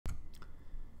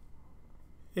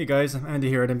Hey guys, I'm Andy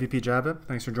here at MVP Java.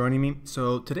 Thanks for joining me.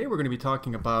 So today we're going to be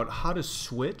talking about how to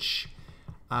switch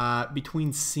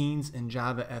between scenes in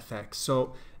JavaFX.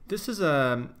 So this is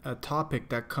a topic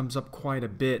that comes up quite a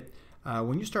bit.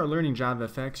 When you start learning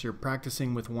JavaFX, you're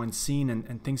practicing with one scene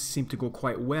and things seem to go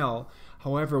quite well.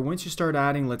 However, once you start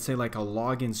adding, let's say like a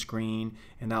login screen,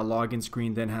 and that login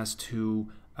screen then has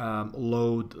to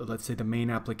load, let's say, the main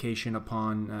application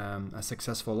upon a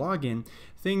successful login,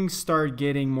 things start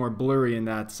getting more blurry in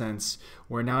that sense,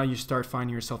 where now you start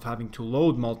finding yourself having to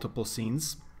load multiple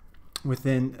scenes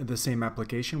within the same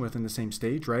application, within the same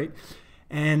stage, right?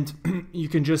 And you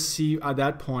can just see at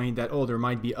that point that, oh, there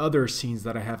might be other scenes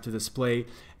that I have to display,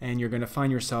 and you're going to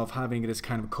find yourself having this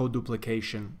kind of code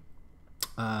duplication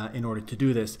in order to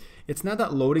do this. It's not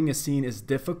that loading a scene is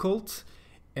difficult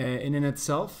in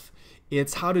itself.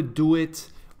 It's how to do it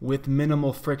with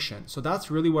minimal friction. So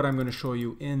that's really what I'm going to show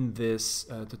you in this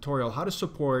tutorial, how to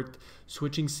support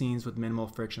switching scenes with minimal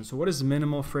friction. So what does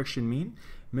minimal friction mean?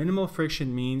 Minimal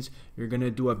friction means you're going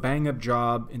to do a bang-up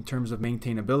job in terms of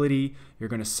maintainability. You're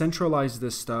going to centralize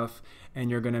this stuff, and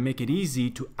you're going to make it easy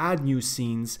to add new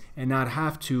scenes and not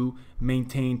have to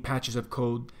maintain patches of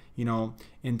code, you know,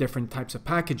 in different types of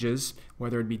packages,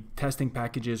 whether it be testing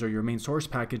packages or your main source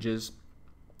packages,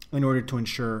 in order to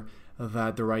ensure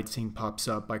that the right scene pops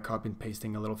up by copy and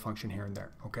pasting a little function here and there.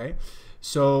 Okay,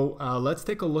 so let's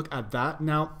take a look at that.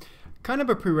 Now, kind of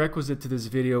a prerequisite to this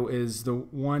video is the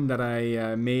one that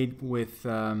I made with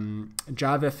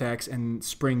JavaFX and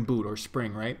Spring Boot, or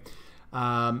Spring, right?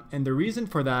 And the reason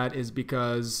for that is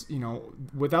because, you know,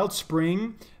 without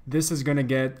Spring, this is going to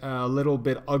get a little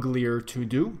bit uglier to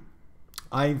do.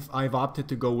 I've opted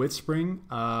to go with Spring.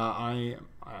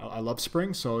 I love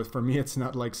Spring, so for me it's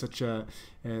not like such a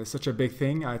big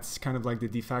thing. It's kind of like the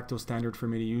de facto standard for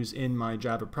me to use in my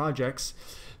Java projects.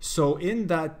 So in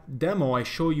that demo, I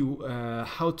show you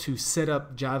how to set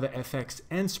up JavaFX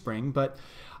and Spring, but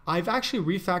I've actually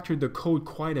refactored the code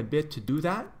quite a bit to do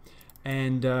that,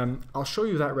 and I'll show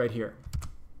you that right here.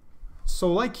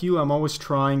 So like you, I'm always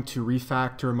trying to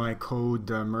refactor my code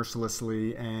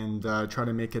mercilessly and try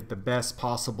to make it the best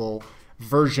possible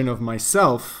version of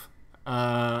myself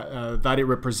that it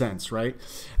represents, right?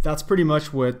 That's pretty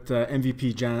much what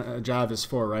MVP Java is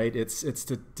for, right? It's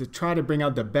to try to bring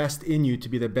out the best in you to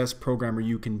be the best programmer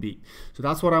you can be. So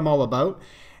that's what I'm all about.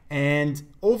 And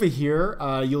over here,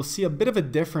 you'll see a bit of a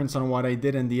difference on what I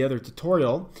did in the other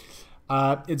tutorial.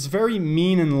 It's very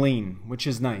mean and lean, which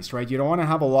is nice, right? You don't want to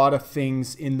have a lot of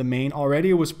things in the main.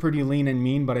 Already it was pretty lean and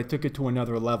mean, but I took it to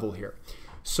another level here.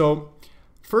 So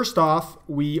first off,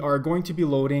 we are going to be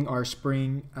loading our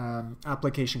Spring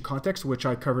application context, which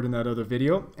I covered in that other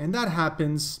video. And that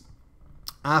happens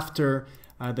after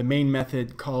the main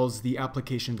method calls the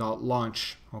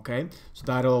application.launch, okay? So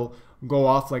that'll go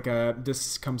off like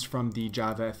this comes from the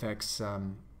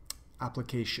JavaFX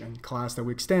application class that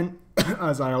we extend,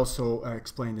 as I also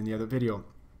explained in the other video.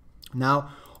 Now,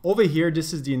 over here,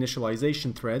 this is the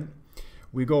initialization thread.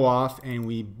 We go off and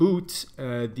we boot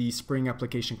the Spring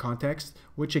application context,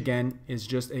 which again is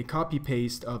just a copy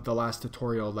paste of the last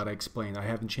tutorial that I explained. I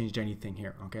haven't changed anything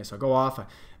here. Okay, so I go off, I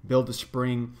build the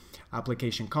Spring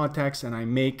application context, and I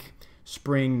make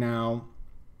Spring now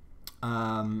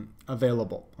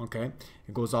available. Okay,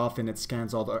 it goes off and it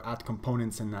scans all the add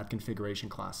components and add configuration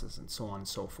classes and so on and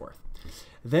so forth.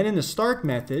 Then in the start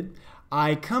method,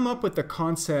 I come up with the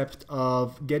concept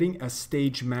of getting a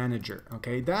stage manager.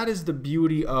 Okay, that is the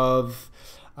beauty of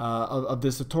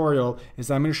this tutorial, is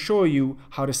I'm going to show you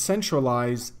how to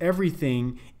centralize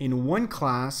everything in one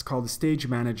class called the stage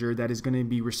manager that is going to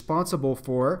be responsible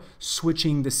for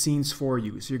switching the scenes for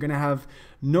you. So you're going to have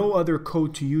no other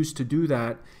code to use to do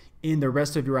that in the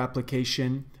rest of your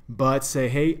application, but say,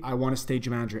 hey, I want a stage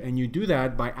manager. And you do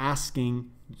that by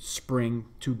asking Spring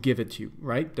to give it to you,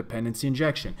 right? Dependency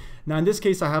injection. Now in this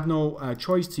case, I have no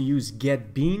choice to use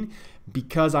getBean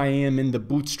because I am in the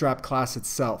Bootstrap class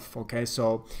itself. Okay,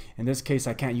 so in this case,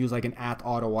 I can't use like an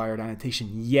 @AutoWired annotation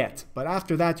yet, but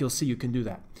after that, you'll see you can do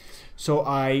that. So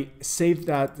I saved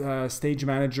that stage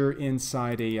manager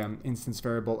inside a instance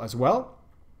variable as well.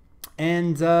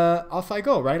 And off I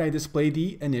go, right? I display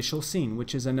the initial scene,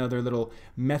 which is another little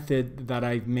method that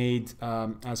I've made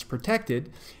as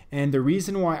protected. And the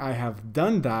reason why I have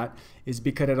done that is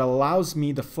because it allows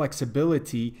me the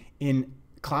flexibility in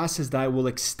classes that will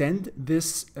extend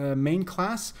this main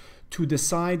class to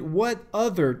decide what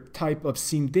other type of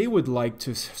scene they would like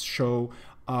to show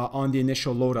on the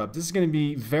initial load up. This is going to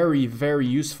be very, very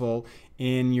useful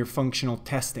in your functional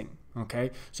testing.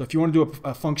 Okay, so if you want to do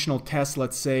a functional test,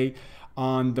 let's say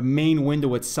on the main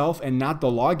window itself and not the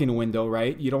login window,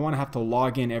 right? You don't want to have to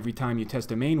log in every time you test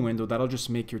the main window. That'll just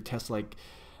make your test like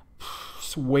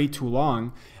way too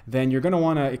long. Then you're going to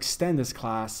want to extend this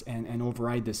class and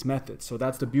override this method. So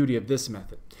that's the beauty of this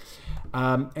method.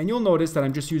 And you'll notice that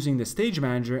I'm just using the stage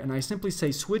manager, and I simply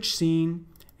say switch scene,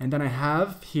 and then I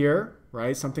have here,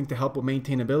 right, something to help with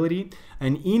maintainability,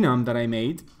 an enum that I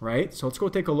made, right? So let's go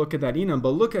take a look at that enum, but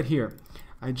look at here.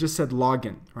 I just said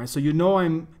login, right? So you know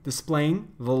I'm displaying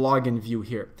the login view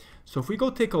here. So if we go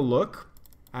take a look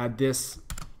at this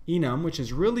enum, which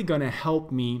is really going to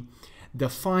help me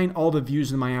define all the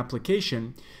views in my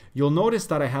application, you'll notice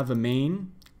that I have a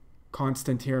main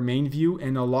constant here, main view,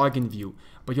 and a login view.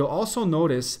 But you'll also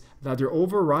notice that they're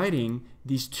overriding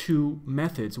these two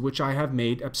methods, which I have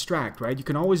made abstract, right? You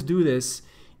can always do this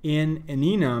in an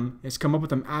enum, is come up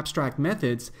with some abstract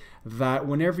methods that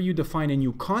whenever you define a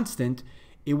new constant,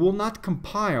 it will not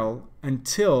compile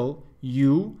until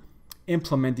you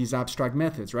implement these abstract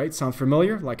methods, right? Sound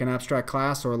familiar? Like an abstract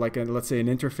class or like let's say an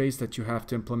interface that you have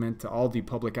to implement all the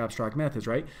public abstract methods,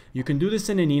 right? You can do this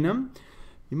in an enum.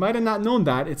 You might have not known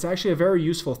that. It's actually a very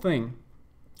useful thing.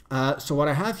 So what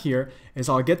I have here is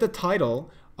I'll get the title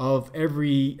of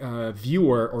every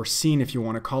viewer or scene, if you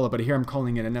want to call it, but here I'm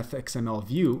calling it an fxml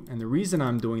view. And the reason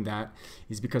I'm doing that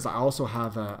is because I also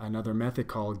have another method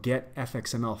called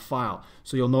getFXMLFile.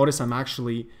 So you'll notice I'm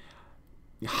actually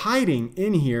hiding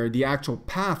in here the actual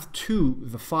path to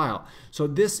the file. So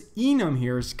this enum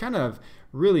here is kind of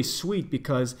really sweet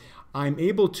because I'm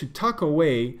able to tuck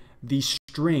away the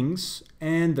strings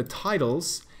and the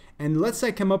titles. And let's say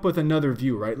I come up with another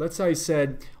view, right? Let's say I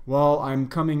said, well, I'm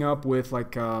coming up with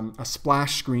like a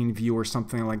splash screen view or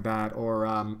something like that, or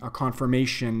a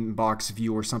confirmation box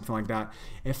view or something like that.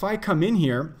 If I come in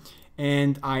here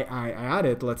and I add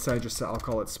it, let's say I'll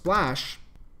call it splash,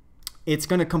 it's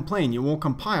going to complain. It won't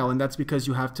compile, and that's because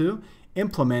you have to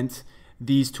implement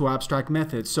these two abstract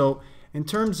methods. So in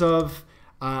terms of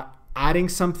adding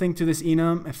something to this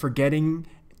enum and forgetting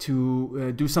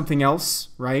to do something else,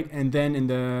 right? And then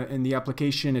in the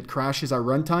application it crashes at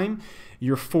runtime,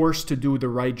 you're forced to do the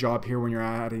right job here when you're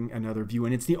adding another view.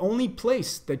 And it's the only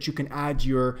place that you can add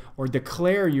or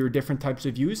declare your different types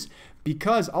of views,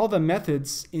 because all the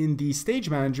methods in the stage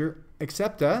manager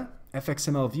accept a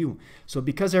fxml view. So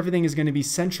because everything is going to be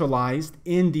centralized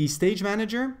in the stage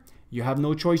manager, you have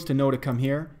no choice to know to come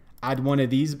here, add one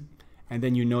of these, and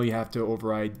then you know you have to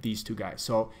override these two guys.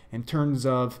 So in terms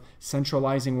of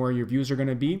centralizing where your views are going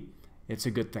to be, it's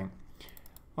a good thing.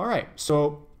 All right,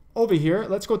 so over here,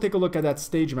 let's go take a look at that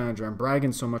stage manager. I'm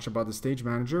bragging so much about the stage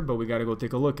manager, but we got to go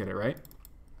take a look at it, right?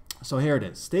 So here it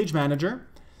is, stage manager.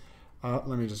 Let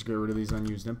me just get rid of these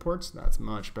unused imports. That's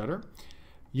much better.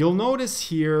 You'll notice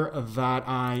here that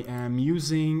I am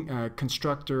using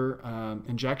constructor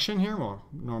injection here, well,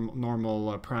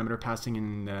 normal parameter passing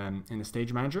in the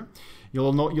stage manager.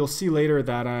 You'll see later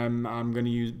that I'm going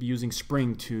to be using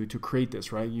Spring to create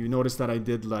this, right? You notice that I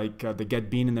did like the get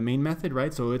bean in the main method,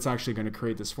 right? So it's actually going to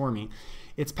create this for me.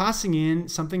 It's passing in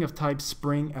something of type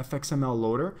Spring fxml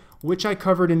loader, which I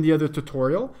covered in the other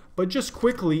tutorial. But just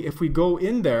quickly, if we go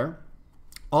in there,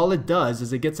 all it does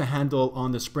is it gets a handle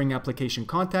on the Spring application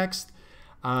context,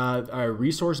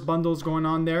 resource bundles going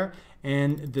on there,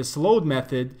 and this load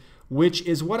method, which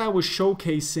is what I was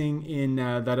showcasing in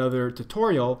that other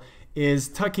tutorial, is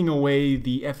tucking away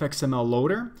the fxml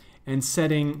loader and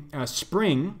setting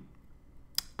Spring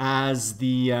as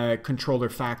the controller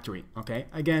factory. Okay,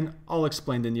 again, all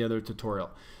explained in the other tutorial.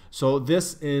 So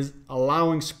this is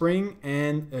allowing Spring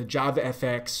and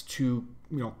JavaFX to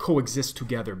coexist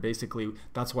together. Basically,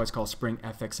 that's why it's called Spring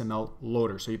fxml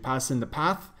loader. So you pass in the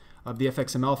path of the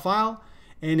fxml file,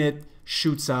 and it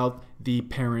shoots out the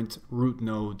parent root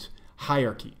node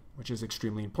hierarchy, which is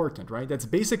extremely important, right? That's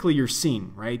basically your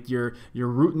scene, right? Your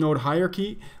root node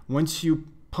hierarchy. Once you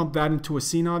pump that into a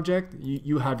scene object,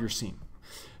 you have your scene.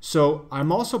 So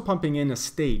I'm also pumping in a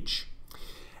stage,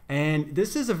 and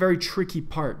this is a very tricky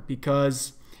part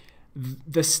because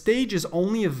the stage is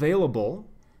only available,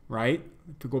 right?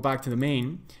 To go back to the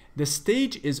main, the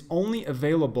stage is only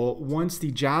available once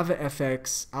the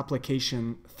JavaFX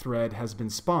application thread has been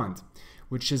spawned,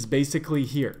 which is basically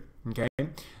here, okay?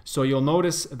 So you'll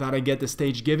notice that I get the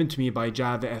stage given to me by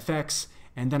JavaFX,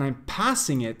 and then I'm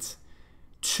passing it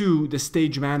to the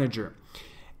stage manager.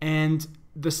 And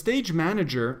the stage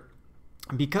manager,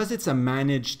 because it's a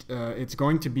managed, it's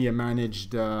going to be a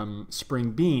managed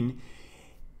Spring Bean,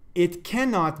 it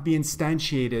cannot be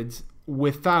instantiated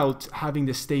without having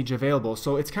the stage available.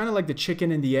 So it's kind of like the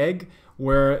chicken and the egg,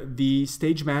 where the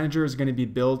stage manager is going to be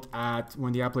built at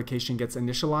when the application gets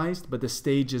initialized, but the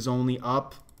stage is only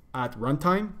up at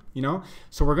runtime, you know?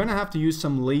 So we're gonna have to use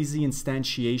some lazy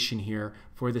instantiation here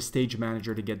for the stage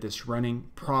manager to get this running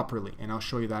properly. And I'll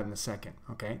show you that in a second,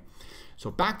 okay?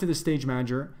 So back to the stage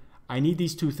manager, I need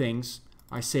these two things.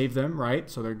 I save them, right?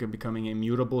 So they're becoming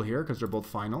immutable here because they're both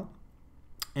final.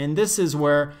 And this is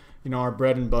where, you know, our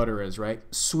bread and butter is, right?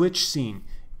 Switch scene.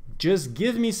 Just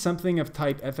give me something of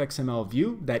type fxml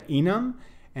view, that enum,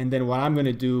 and then what I'm going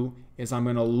to do is I'm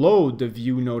going to load the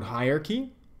view node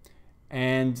hierarchy,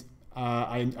 and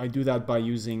I do that by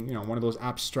using, you know, one of those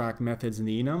abstract methods in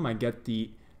the enum. I get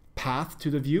the path to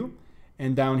the view,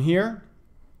 and down here,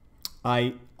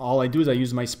 all I do is I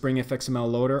use my Spring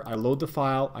fxml loader. I load the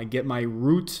file, I get my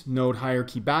root node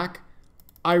hierarchy back,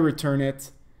 I return it,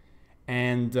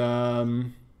 and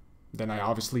then I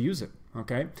obviously use it.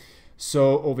 Okay.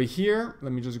 So over here,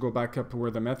 let me just go back up to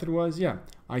where the method was. Yeah,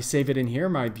 I save it in here,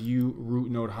 my view root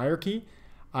node hierarchy.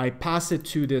 I pass it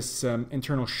to this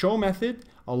internal show method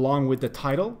along with the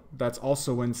title that's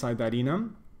also inside that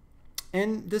enum.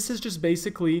 And this is just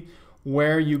basically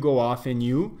where you go off and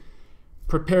you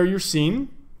prepare your scene.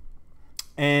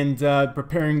 And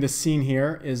preparing the scene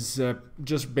here is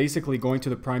just basically going to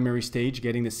the primary stage,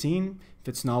 getting the scene. If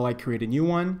it's null, I create a new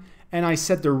one. And I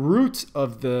set the root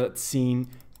of the scene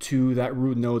to that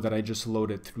root node that I just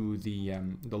loaded through the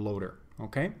loader,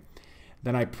 okay?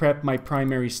 Then I prep my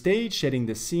primary stage, setting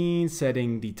the scene,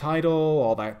 setting the title,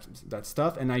 all that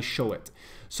stuff, and I show it.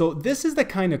 So this is the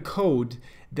kind of code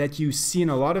that you see in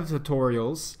a lot of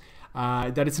tutorials,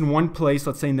 that it's in one place,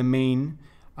 let's say in the main,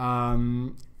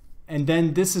 and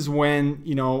then this is when,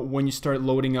 you know, when you start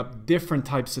loading up different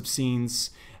types of scenes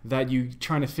that you're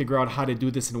trying to figure out how to do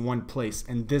this in one place,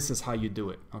 and this is how you do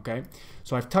it, okay?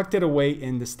 So I've tucked it away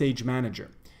in the stage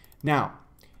manager. Now,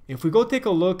 if we go take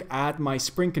a look at my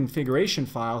Spring configuration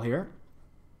file here,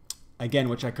 again,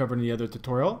 which I covered in the other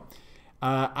tutorial,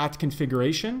 at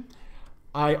configuration,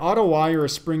 I auto-wire a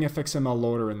Spring fxml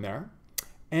loader in there.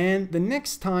 And the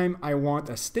next time I want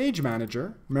a stage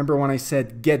manager, remember when I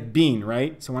said get bean,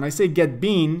 right? So when I say get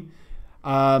bean,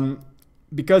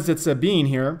 because it's a bean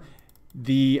here,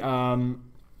 the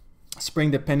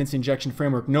Spring Dependency Injection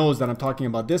Framework knows that I'm talking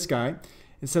about this guy.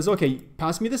 It says, okay,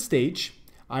 pass me the stage.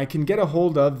 I can get a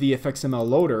hold of the fxml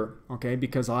loader, okay,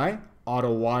 because I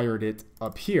auto-wired it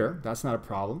up here. That's not a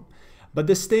problem. But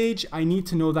the stage, I need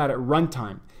to know that at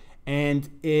runtime. And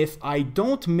if I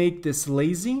don't make this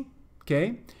lazy,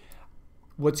 okay,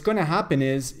 what's going to happen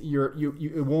is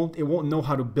it won't know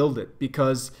how to build it,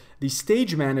 because the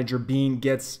stage manager bean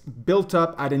gets built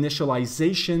up at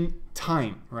initialization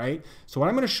time, right? So what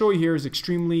I'm going to show you here is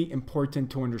extremely important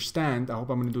to understand. I hope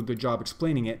I'm going to do a good job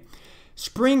explaining it.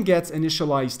 Spring gets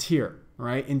initialized here,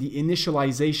 right, in the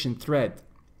initialization thread.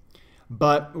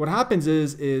 But what happens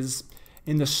is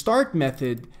in the start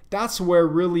method, that's where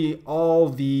really all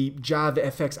the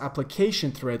JavaFX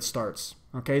application thread starts.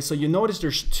 Okay, so you notice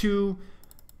there's two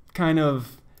kind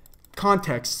of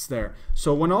contexts there.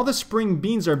 So when all the Spring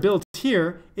beans are built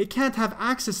here, it can't have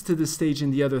access to this stage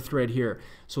in the other thread here.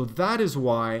 So that is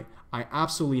why I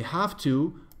absolutely have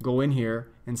to go in here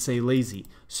and say lazy.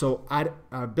 So at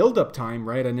build-up time,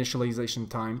 right, initialization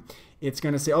time, it's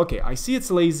going to say, okay, I see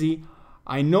it's lazy.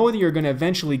 I know that you're going to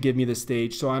eventually give me the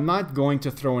stage, so I'm not going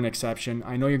to throw an exception.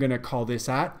 I know you're going to call this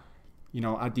at, you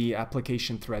know, at the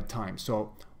application thread time.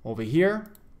 So over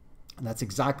here, that's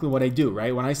exactly what I do,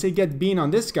 right? When I say get bean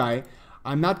on this guy,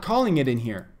 I'm not calling it in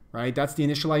here, right? That's the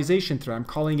initialization thread. I'm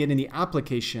calling it in the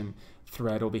application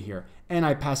thread over here. And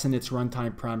I pass in its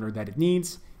runtime parameter that it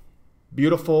needs.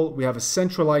 Beautiful. We have a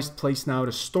centralized place now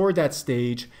to store that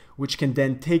stage, which can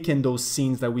then take in those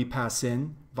scenes that we pass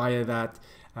in via that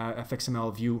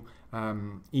fxml view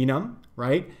enum,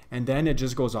 right? And then it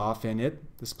just goes off and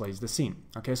it displays the scene.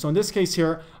 Okay, so in this case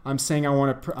here, I'm saying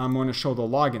I'm going to show the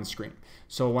login screen.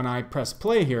 So when I press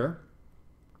play here,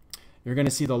 you're going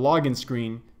to see the login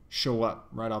screen show up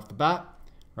right off the bat,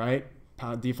 right?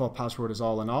 Default password is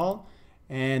all in all.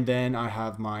 And then I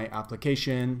have my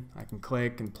application. I can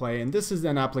click and play. And this is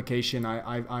an application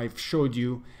I've showed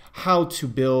you how to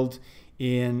build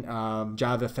in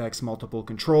JavaFX multiple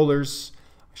controllers.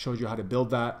 I showed you how to build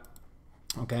that.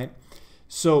 Okay.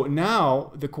 So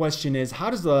now the question is, how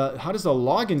does the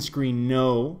login screen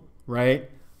know, right,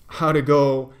 how to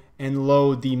go and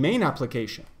load the main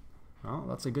application? Well,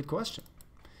 that's a good question.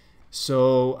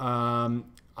 So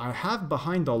I have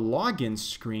behind the login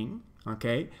screen,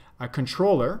 okay, a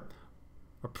controller,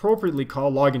 appropriately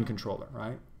called login controller,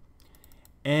 right?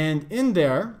 And in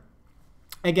there,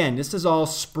 again, this is all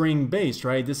Spring based,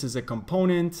 right? This is a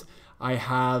component. I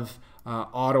have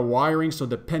auto wiring, so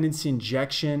dependency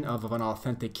injection of an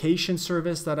authentication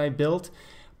service that I built.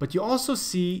 But you also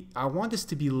see, I want this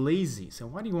to be lazy. So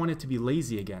why do you want it to be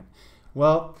lazy again?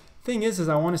 Well, thing is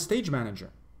I want a stage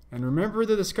manager. And remember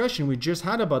the discussion we just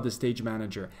had about the stage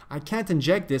manager. I can't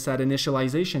inject this at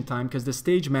initialization time because the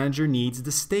stage manager needs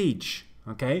the stage.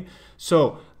 Okay,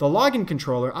 so the login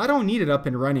controller, I don't need it up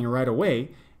and running right away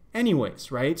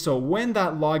anyways, right? So when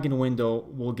that login window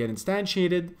will get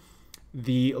instantiated,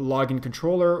 the login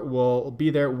controller will be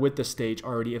there with the stage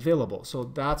already available. So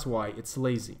that's why it's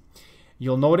lazy.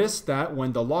 You'll notice that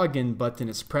when the login button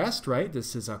is pressed, right?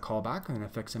 This is a callback, an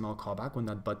fxml callback. When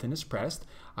that button is pressed,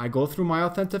 I go through my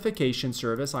authentication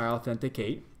service, I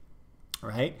authenticate,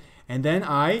 right? And then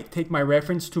I take my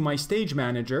reference to my stage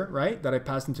manager, right? That I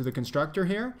passed into the constructor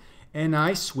here, and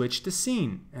I switch the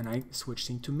scene, and I switch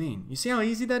scene to main. You see how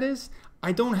easy that is?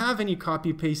 I don't have any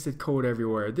copy-pasted code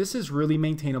everywhere. This is really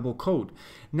maintainable code.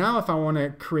 Now, if I want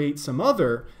to create some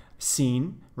other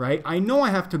scene, right, I know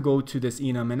I have to go to this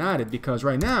enum and add it because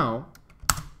right now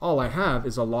all I have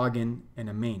is a login and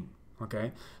a main.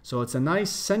 Okay, so it's a nice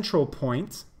central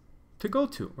point to go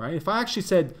to, right? If I actually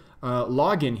said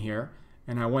login here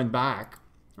and I went back,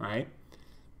 right,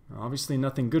 obviously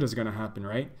nothing good is going to happen,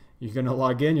 right? You're going to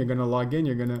log in, you're going to log in,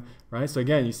 you're going to, right? So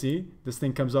again, you see this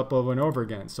thing comes up over and over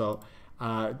again. So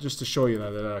just to show you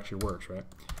that it actually works, right?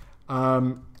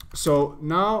 So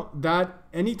now that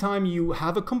anytime you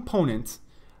have a component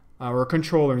or a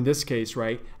controller in this case,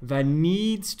 right, that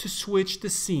needs to switch the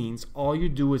scenes, all you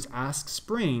do is ask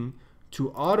Spring to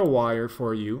auto wire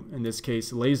for you, in this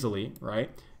case lazily, right?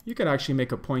 You could actually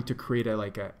make a point to create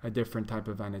a different type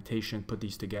of annotation, put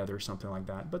these together, something like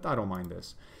that, but I don't mind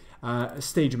this.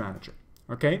 Stage manager,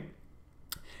 okay?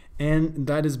 And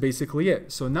that is basically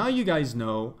it. So now you guys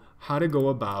know how to go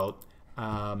about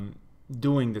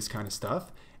doing this kind of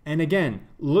stuff. And again,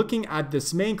 looking at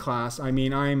this main class, I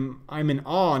mean, I'm in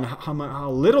awe on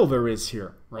how little there is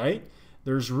here, right?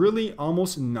 There's really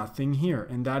almost nothing here,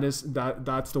 and that's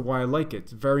the why I like it.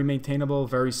 It's very maintainable,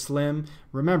 very slim.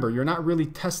 Remember, you're not really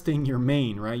testing your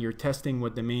main, right? You're testing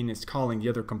what the main is calling the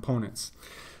other components.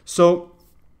 So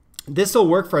this will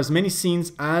work for as many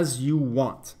scenes as you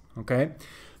want, okay?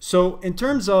 So in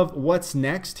terms of what's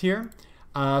next here,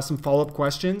 some follow-up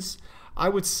questions. I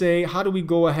would say, how do we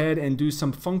go ahead and do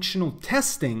some functional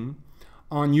testing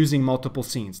on using multiple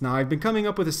scenes? Now, I've been coming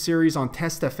up with a series on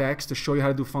TestFX to show you how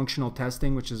to do functional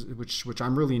testing, which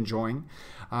I'm really enjoying.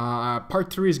 Part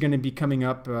 3 is going to be coming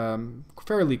up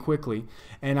fairly quickly,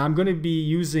 and I'm going to be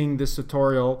using this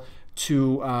tutorial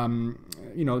to,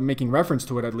 making reference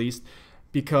to it at least,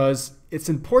 because it's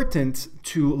important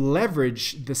to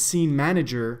leverage the scene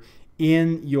manager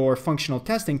in your functional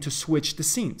testing to switch the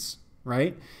scenes,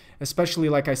 right? Especially,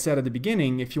 like I said at the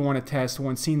beginning, if you want to test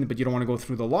one scene but you don't want to go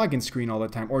through the login screen all the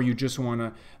time, or you just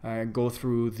want to go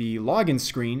through the login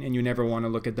screen and you never want to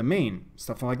look at the main,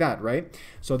 stuff like that, right?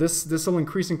 So this will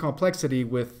increase in complexity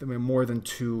with more than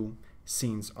 2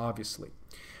 scenes, obviously.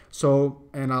 So,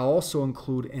 and I'll also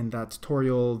include in that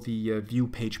tutorial the view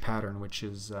page pattern, which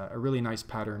is a really nice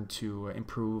pattern to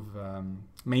improve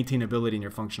maintainability in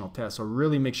your functional test. So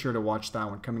really make sure to watch that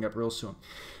one coming up real soon.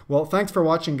 Well, thanks for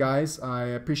watching, guys. I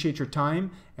appreciate your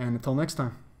time, and until next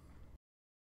time.